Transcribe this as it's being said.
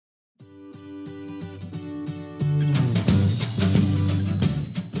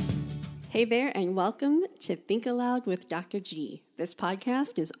Hey there, and welcome to Think Aloud with Dr. G. This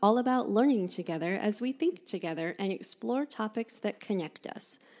podcast is all about learning together as we think together and explore topics that connect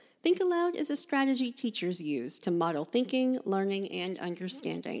us. Think Aloud is a strategy teachers use to model thinking, learning, and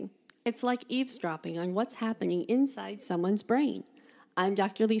understanding. It's like eavesdropping on what's happening inside someone's brain. I'm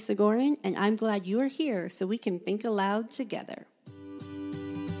Dr. Lisa Gorin, and I'm glad you are here so we can think aloud together.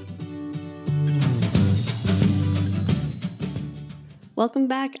 Welcome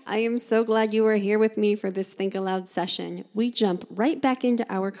back. I am so glad you are here with me for this Think Aloud session. We jump right back into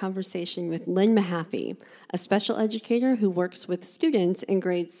our conversation with Lynn Mahaffey, a special educator who works with students in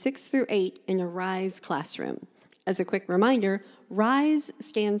grades 6 through 8 in a RISE classroom. As a quick reminder, RISE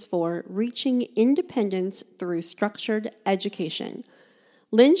stands for Reaching Independence Through Structured Education.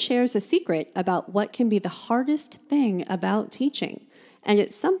 Lynn shares a secret about what can be the hardest thing about teaching, and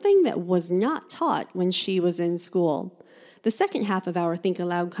it's something that was not taught when she was in school. The second half of our Think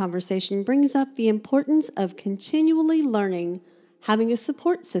Aloud conversation brings up the importance of continually learning, having a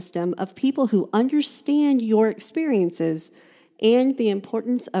support system of people who understand your experiences, and the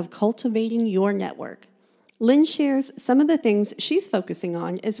importance of cultivating your network. Lynn shares some of the things she's focusing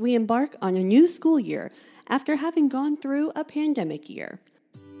on as we embark on a new school year after having gone through a pandemic year.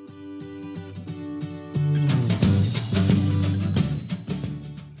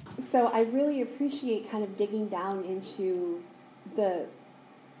 So I really appreciate kind of digging down into the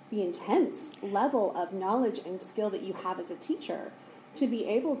intense level of knowledge and skill that you have as a teacher to be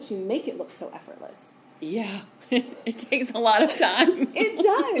able to make it look so effortless. Yeah, it takes a lot of time. It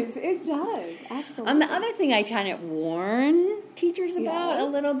does, absolutely. The other thing I kind of warn teachers about a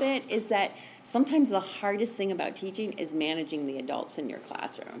little bit is that sometimes the hardest thing about teaching is managing the adults in your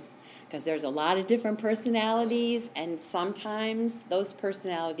classroom. Because there's a lot of different personalities, and sometimes those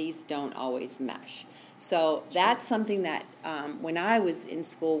personalities don't always mesh. So that's something that when I was in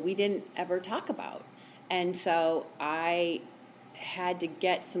school, we didn't ever talk about. And so I had to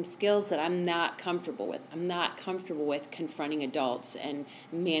get some skills that I'm not comfortable with. I'm not comfortable with confronting adults and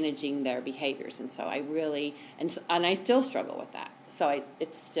managing their behaviors. And so I really, and I still struggle with that. So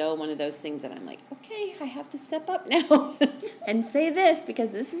it's still one of those things that I'm like, okay, I have to step up now and say this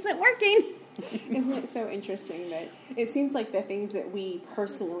because this isn't working. Isn't it so interesting that it seems like the things that we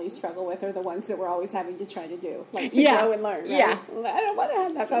personally struggle with are the ones that we're always having to try to do, like to grow and learn, right? Yeah. Well, I don't want to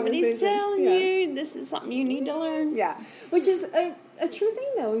have that Somebody's conversation. telling you this is something you need to learn. Yeah, which is a true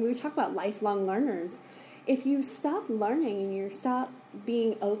thing, though, when we talk about lifelong learners. If you stop learning and you stop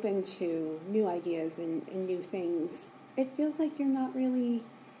being open to new ideas and new things, it feels like you're not really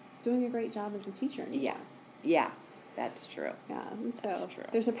doing a great job as a teacher anymore. Yeah, that's true. Yeah, so that's true.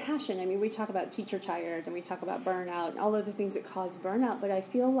 There's a passion. I mean, we talk about teacher tired and we talk about burnout and all of the things that cause burnout, but I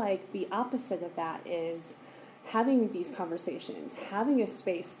feel like the opposite of that is having these conversations, having a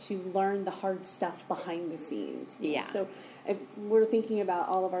space to learn the hard stuff behind the scenes. Yeah. So if we're thinking about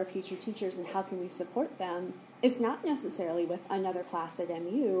all of our future teachers and how can we support them, it's not necessarily with another class at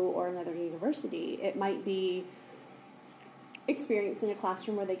MU or another university. It might be experience in a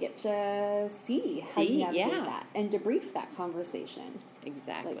classroom where they get to see how you navigate that and debrief that conversation.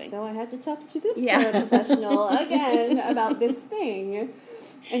 Exactly. Like, so I had to talk to this paraprofessional again about this thing,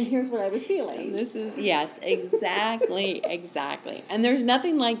 and here's what I was feeling. This is, yes, exactly. And there's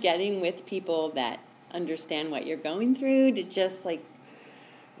nothing like getting with people that understand what you're going through to just, like,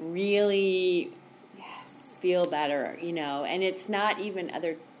 really feel better, and it's not even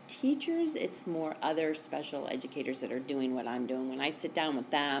other teachers, it's more other special educators that are doing what I'm doing. When I sit down with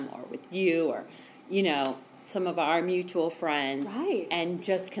them or with you or, some of our mutual friends and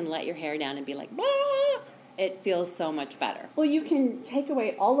just can let your hair down and be like, blah, it feels so much better. Well, you can take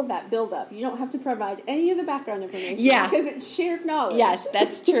away all of that buildup. You don't have to provide any of the background information because it's shared knowledge. Yes,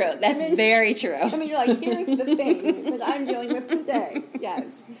 that's true. That's very true. I mean, you're like, here's the thing that I'm dealing with today.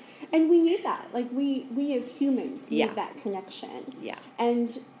 Yes. And we need that. Like, we as humans need that connection. Yeah.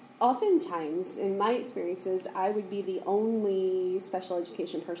 And oftentimes, in my experiences, I would be the only special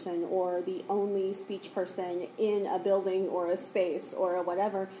education person or the only speech person in a building or a space or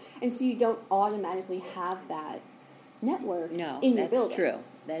whatever. And so you don't automatically have that network in your building. No, that's true.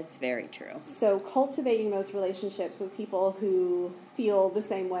 That's very true. So cultivating those relationships with people who feel the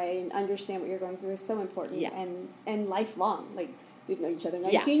same way and understand what you're going through is so important and lifelong. Like, we've known each other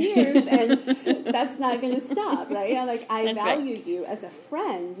 19 years, and that's not going to stop, right? Like, I value you as a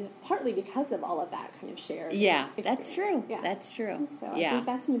friend, partly because of all of that kind of shared experience. That's true. Yeah. That's true. So I think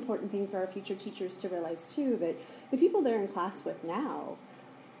that's an important thing for our future teachers to realize, too, that the people they're in class with now,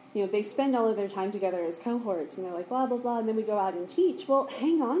 they spend all of their time together as cohorts, and they're like, blah, blah, blah, and then we go out and teach. Well,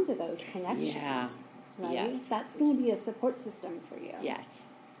 hang on to those connections, right? Yes. That's going to be a support system for you. Yes.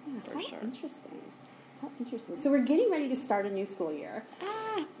 for sure. Interesting. How interesting. So we're getting ready to start a new school year.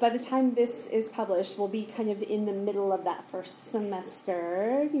 By the time this is published, we'll be kind of in the middle of that first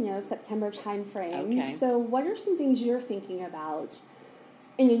semester, September timeframe. Okay. So what are some things you're thinking about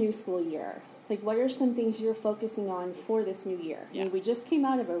in a new school year? Like, what are some things you're focusing on for this new year? Yeah. I mean, we just came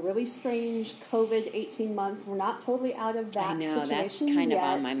out of a really strange COVID 18 months. We're not totally out of that situation that's kind yet.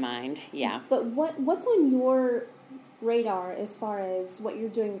 of on my mind. Yeah. But what's on your radar as far as what you're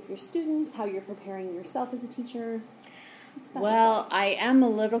doing with your students, how you're preparing yourself as a teacher? Well, I am a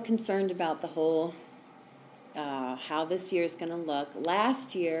little concerned about the whole how this year is going to look.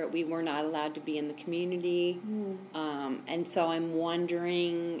 Last year, we were not allowed to be in the community, and so I'm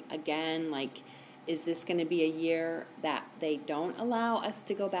wondering, again, is this going to be a year that they don't allow us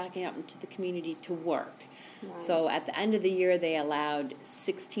to go back out into the community to work? Right. So at the end of the year, they allowed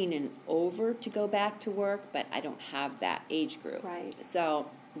 16 and over to go back to work, but I don't have that age group. Right.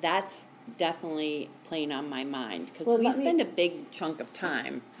 So that's definitely playing on my mind because Well, spend a big chunk of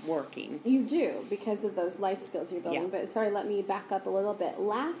time working. You do, because of those life skills you're building. Yeah. But let me back up a little bit.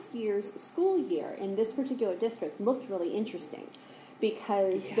 Last year's school year in this particular district looked really interesting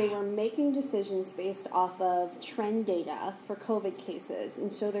because they were making decisions based off of trend data for COVID cases.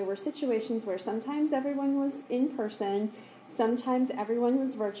 And so there were situations where sometimes everyone was in person, sometimes everyone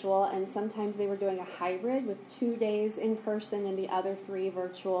was virtual, and sometimes they were doing a hybrid with 2 days in person and the other 3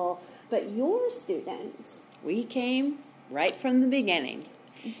 virtual. But your students... We came right from the beginning.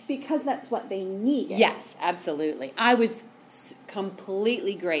 Because that's what they needed. Yes, absolutely. I was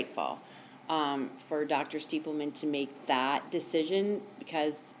completely grateful for Dr. Stiepelman to make that decision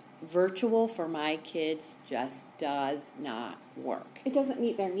because virtual for my kids just does not work. It doesn't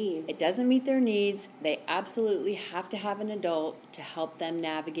meet their needs. It doesn't meet their needs. They absolutely have to have an adult to help them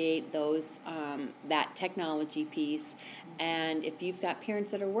navigate those that technology piece. And if you've got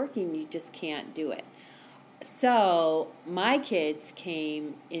parents that are working, you just can't do it. So my kids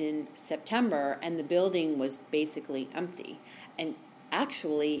came in September, and the building was basically empty. And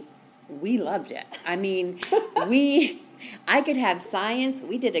actually, we loved it. I mean, I could have science.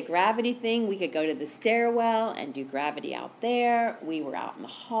 We did a gravity thing. We could go to the stairwell and do gravity out there. We were out in the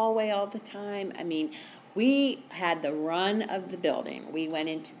hallway all the time. I mean, we had the run of the building. We went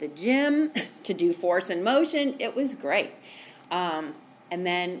into the gym to do force and motion. It was great. And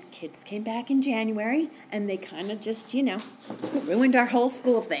then kids came back in January, and they kind of just, ruined our whole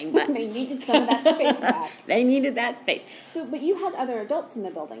school thing. But they needed some of that space back. They needed that space. So, but you had other adults in the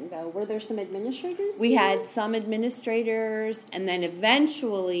building, though. Were there some administrators? We had some administrators, and then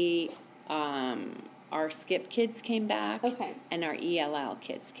eventually our SKIP kids came back. Okay. And our ELL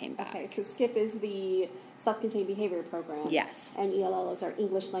kids came back. Okay, so SKIP is the self-contained behavior program. Yes. And ELL is our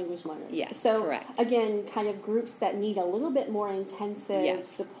English language learners. Yes, so, correct. Again, kind of groups that need a little bit more intensive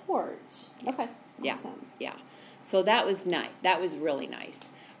support. Okay, Yeah. awesome. Yeah. So that was nice. That was really nice.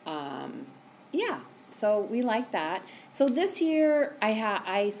 So we like that. So this year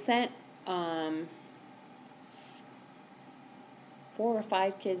I sent 4 or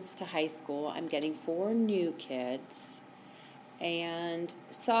 5 kids to high school. I'm getting 4 new kids. And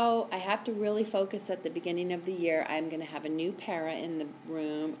so I have to really focus at the beginning of the year. I'm going to have a new para in the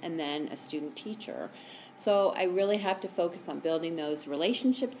room and then a student teacher. So I really have to focus on building those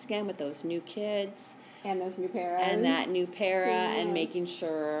relationships again with those new kids. And those new paras. And that new para and making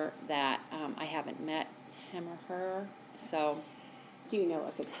sure that I haven't met him or her. So, do you know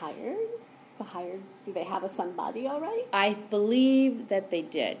if it's hired? Do they have a somebody already? I believe that they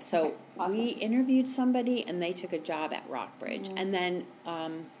did. So okay, awesome. We interviewed somebody and they took a job at Rockbridge. Mm-hmm. And then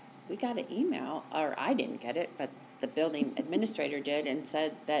we got an email, or I didn't get it, but the building administrator did, and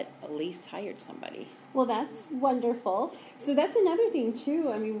said that Elise hired somebody. Well, that's wonderful. So that's another thing,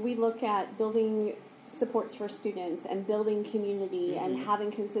 too. I mean, we look at building supports for students and building community and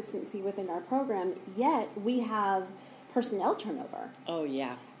having consistency within our program, yet we have personnel turnover. Oh,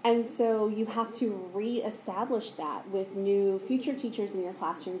 yeah. And so you have to reestablish that with new future teachers in your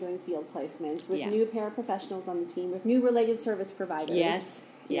classroom doing field placements, with new paraprofessionals on the team, with new related service providers.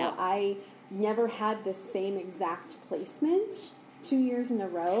 Yes. You know, I never had the same exact placement 2 years in a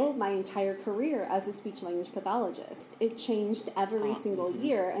row my entire career as a speech-language pathologist. It changed every single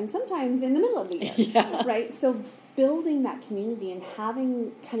year, and sometimes in the middle of the year, right? So building that community and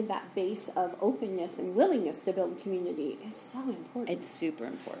having kind of that base of openness and willingness to build community is so important. It's super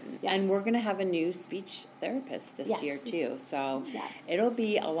important. Yes. And we're going to have a new speech therapist this year, too. So it'll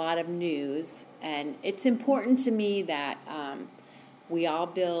be a lot of news, and it's important to me that we all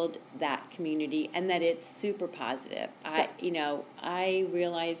build that community, and that it's super positive. I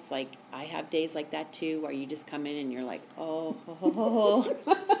realize, like, I have days like that too, where you just come in and you're like,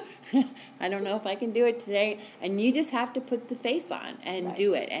 I don't know if I can do it today. And you just have to put the face on and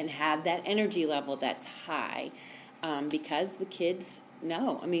do it and have that energy level that's high, because the kids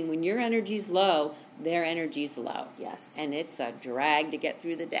know. I mean, when your energy's low, their energy's low. Yes. And it's a drag to get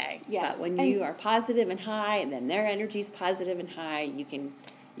through the day. Yes. But when you are positive and high, and then their energy's positive and high, you can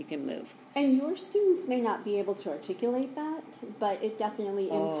move. And your students may not be able to articulate that, but it definitely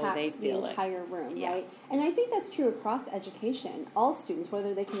impacts the entire room, right? And I think that's true across education. All students,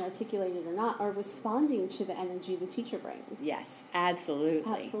 whether they can articulate it or not, are responding to the energy the teacher brings. Yes,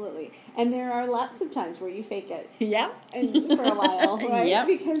 absolutely. Absolutely. And there are lots of times where you fake it. Yep. And for a while, right? Yep.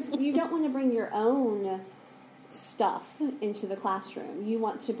 Because you don't want to bring your own stuff into the classroom. You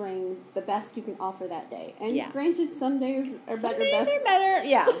want to bring the best you can offer that day. And granted, some days are better. Some days are better,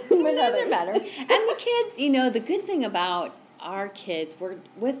 yeah. Some days are better. And the kids, the good thing about our kids, we're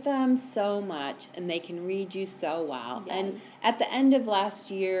with them so much, and they can read you so well. Yes. And at the end of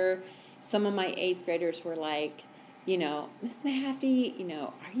last year, some of my 8th graders were like, Miss Mahaffey,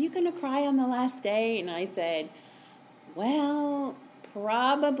 are you going to cry on the last day? And I said, well,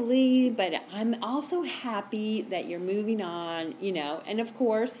 probably, but I'm also happy that you're moving on, And of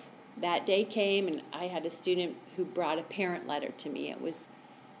course, that day came, and I had a student who brought a parent letter to me. It was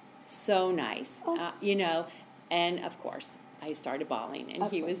so nice, and of course, I started bawling, and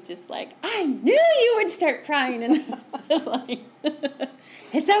he was just like, I knew you would start crying, and I was like,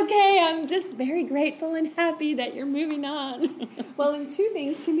 it's okay, I'm just very grateful and happy that you're moving on. Well, and two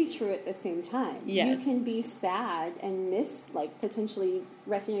things can be true at the same time. Yes. You can be sad and potentially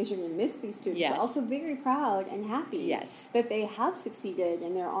recognize you're going to miss these students, but also very proud and happy that they have succeeded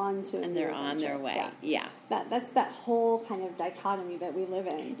and they're on to they're on their way. Yeah. That's that whole kind of dichotomy that we live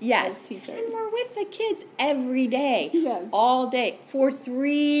in as teachers. And we're with the kids every day, all day, for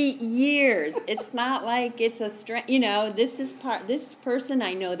 3 years. It's not like it's this person,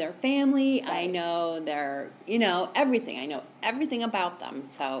 I know their family, I know their, everything. I know everything about them,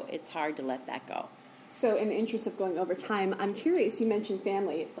 so it's hard to let that go. So in the interest of going over time, I'm curious, you mentioned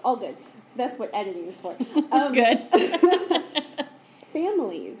family. It's all good. That's what editing is for. Good.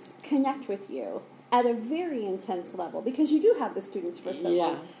 Families connect with you at a very intense level because you do have the students for so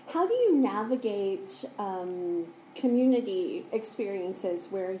long. How do you navigate community experiences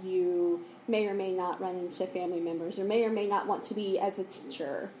where you may or may not run into family members or may not want to be as a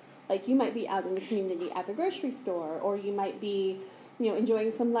teacher? Like you might be out in the community at the grocery store, or you might be enjoying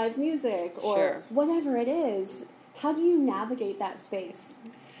some live music or whatever it is. How do you navigate that space?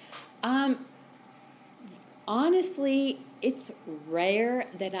 Honestly, it's rare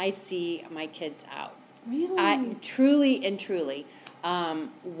that I see my kids out. Really? Truly.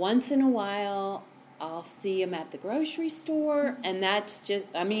 Once in a while, I'll see them at the grocery store, and that's just,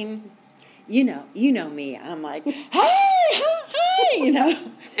 you know me. I'm like, hi,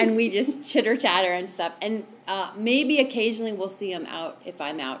 and we just chitter-chatter and stuff. And maybe occasionally we'll see them out if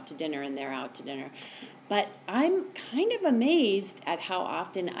I'm out to dinner and they're out to dinner. But I'm kind of amazed at how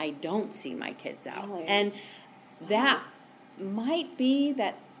often I don't see my kids out. Really? And that might be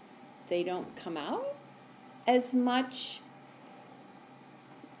that they don't come out as much.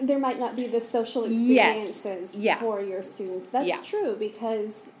 There might not be the social experiences for your students. That's true,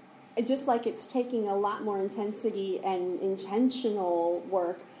 because just like it's taking a lot more intensity and intentional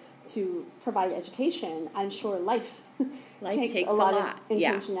work to provide education, I'm sure life takes a lot of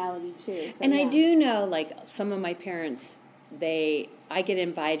intentionality too. So, and I do know, like, some of my parents, I get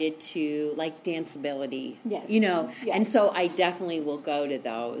invited to, like, Danceability, and so I definitely will go to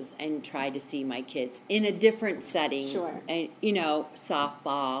those and try to see my kids in a different setting, and,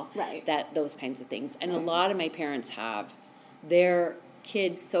 softball, those kinds of things. And a lot of my parents have their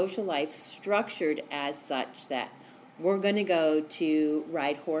kids' social life structured as such that we're going to go to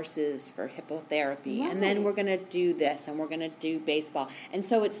ride horses for hippotherapy, and then we're going to do this, and we're going to do baseball. And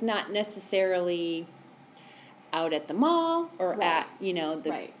so it's not necessarily out at the mall or at,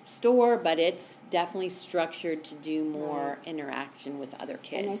 the store, but it's definitely structured to do more interaction with other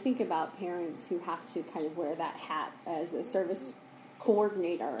kids. And I think about parents who have to kind of wear that hat as a service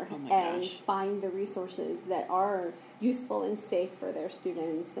coordinator and find the resources that are useful and safe for their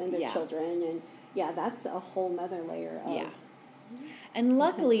students and their children. And that's a whole nother layer of And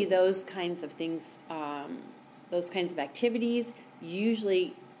luckily those kinds of things, those kinds of activities,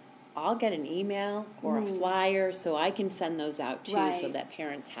 usually I'll get an email or a flyer, so I can send those out too, so that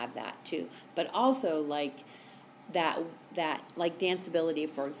parents have that too. But also, like, that like Danceability,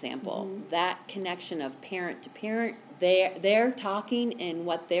 for example, that connection of parent to parent, they're talking, and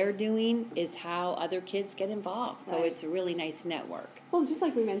what they're doing is how other kids get involved. So it's a really nice network. Well, just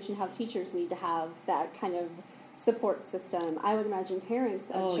like we mentioned how teachers need to have that kind of support system, I would imagine parents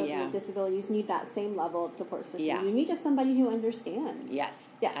of children with disabilities need that same level of support system. Yeah. You need just somebody who understands.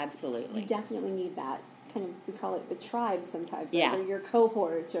 Yes, absolutely. You definitely need that. Kind of, we call it the tribe sometimes, yeah. or your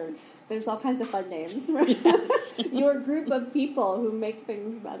cohort, or there's all kinds of fun names, right? Yes. Your group of people who make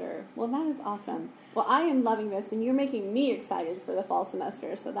things better. Well, that is awesome. Well, I am loving this, and you're making me excited for the fall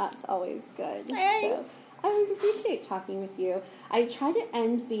semester, so that's always good. Thanks. So I always appreciate talking with you. I try to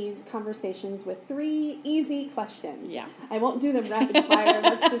end these conversations with 3 easy questions. Yeah. I won't do them rapid fire.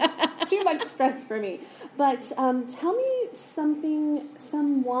 That's just too much stress for me. But tell me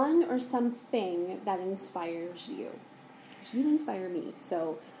someone or something that inspires you. You inspire me.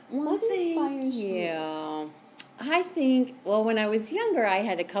 So what inspires you? I think, well, when I was younger, I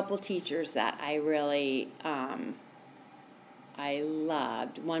had a couple teachers that I really I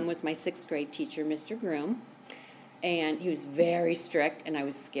loved. One was my 6th grade teacher, Mr. Groom, and he was very strict, and I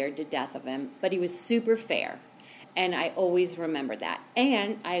was scared to death of him, but he was super fair, and I always remember that.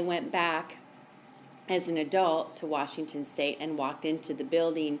 And I went back as an adult to Washington State and walked into the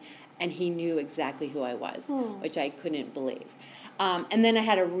building, and he knew exactly who I was, which I couldn't believe. And then I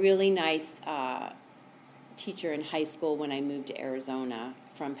had a really nice teacher in high school when I moved to Arizona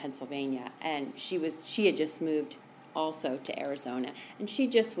from Pennsylvania, and she had just moved also to Arizona, and she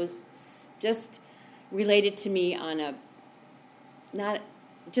just was related to me on a not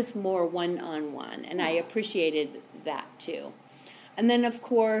just more one-on-one, and I appreciated that too. And then of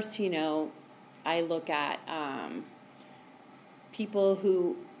course, I look at people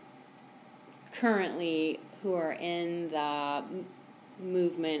who are in the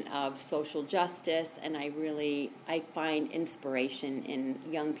movement of social justice, and I find inspiration in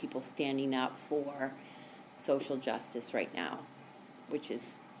young people standing up for social justice right now, which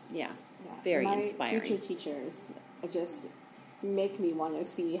is very inspiring. My future teachers just make me want to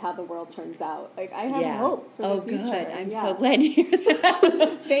see how the world turns out. Like, I have hope for the future. Oh, good. I'm so glad to hear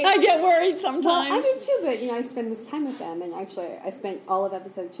that. I get worried sometimes. Well, I do too, but I spend this time with them, and actually I spent all of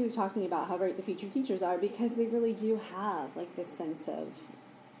episode 2 talking about how great the future teachers are, because they really do have like this sense of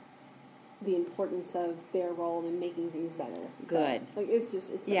the importance of their role in making things better. So, good.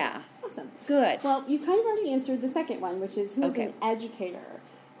 It's awesome. Good. Well, you kind of already answered the second one, which is who's an educator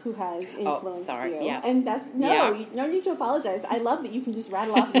who has influenced you. Yeah. And that's, no need to apologize. I love that you can just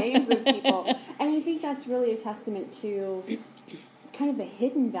rattle off names of people. And I think that's really a testament to kind of the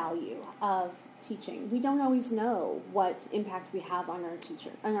hidden value of teaching. We don't always know what impact we have on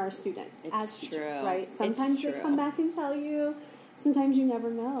our students as teachers, right? Sometimes they come back and tell you. Sometimes you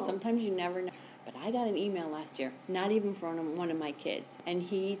never know. But I got an email last year, not even from one of my kids, and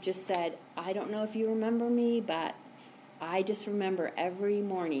he just said, I don't know if you remember me, but I just remember every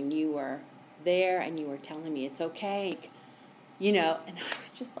morning you were there and you were telling me it's okay, and I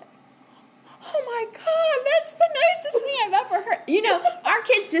was just like, oh my God, that's the nicest thing I've ever heard. Our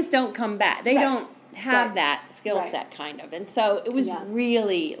kids just don't come back. They don't have that skill set, kind of. And so it was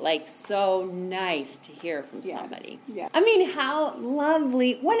really, so nice to hear from somebody. Yeah. I mean, how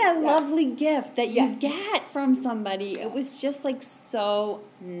lovely, what a lovely gift that you get from somebody. It was just, so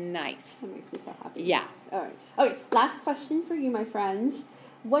nice. That makes me so happy. Yeah. All right. Okay, last question for you, my friend.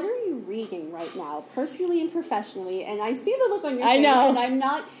 What are you reading right now, personally and professionally? And I see the look on your face, and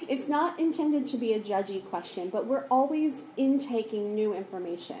it's not intended to be a judgy question, but we're always intaking new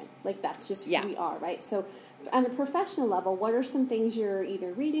information. That's just who we are, right? So on a professional level, what are some things you're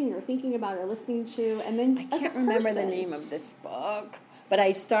either reading or thinking about or listening to? And then I can't remember the name of this book, but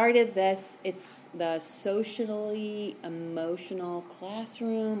I started this. It's the Socially Emotional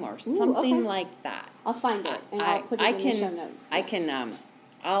Classroom or something like that. I'll find it, and I'll put it in the show notes. I can...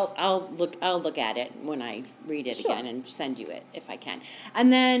 I'll look at it when I read it again and send you it if I can.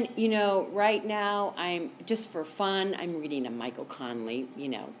 And then, right now I'm just for fun, I'm reading a Michael Connelly,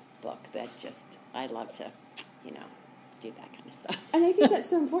 book that I love to, do that kind of stuff. And I think that's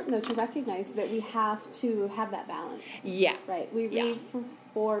so important though, to recognize that we have to have that balance. Yeah. Right. We read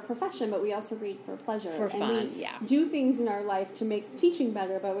for profession, but we also read for pleasure. For fun, we do things in our life to make teaching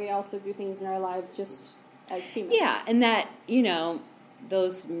better, but we also do things in our lives just as humans. Yeah, and that,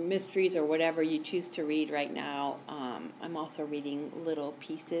 those mysteries or whatever you choose to read right now. I'm also reading Little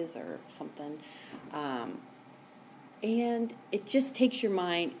Pieces or something. And it just takes your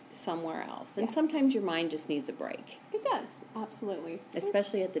mind somewhere else. And sometimes your mind just needs a break. It does, absolutely.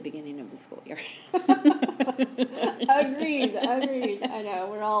 Especially at the beginning of the school year. Agreed. I know,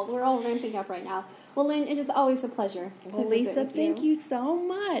 we're all ramping up right now. Well, Lynn, it is always a pleasure to visit Lisa, with thank you so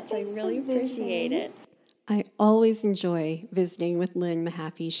much. Thanks I really appreciate it. I always enjoy visiting with Lynn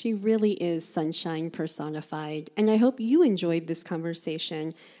Mahaffey. She really is sunshine personified. And I hope you enjoyed this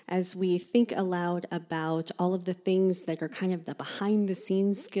conversation as we think aloud about all of the things that are kind of the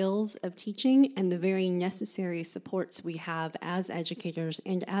behind-the-scenes skills of teaching and the very necessary supports we have as educators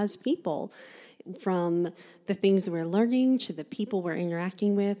and as people, from the things we're learning to the people we're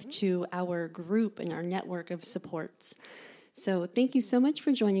interacting with to our group and our network of supports. So thank you so much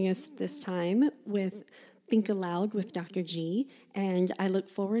for joining us this time with Think Aloud with Dr. G, and I look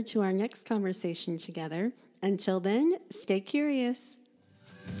forward to our next conversation together. Until then, stay curious.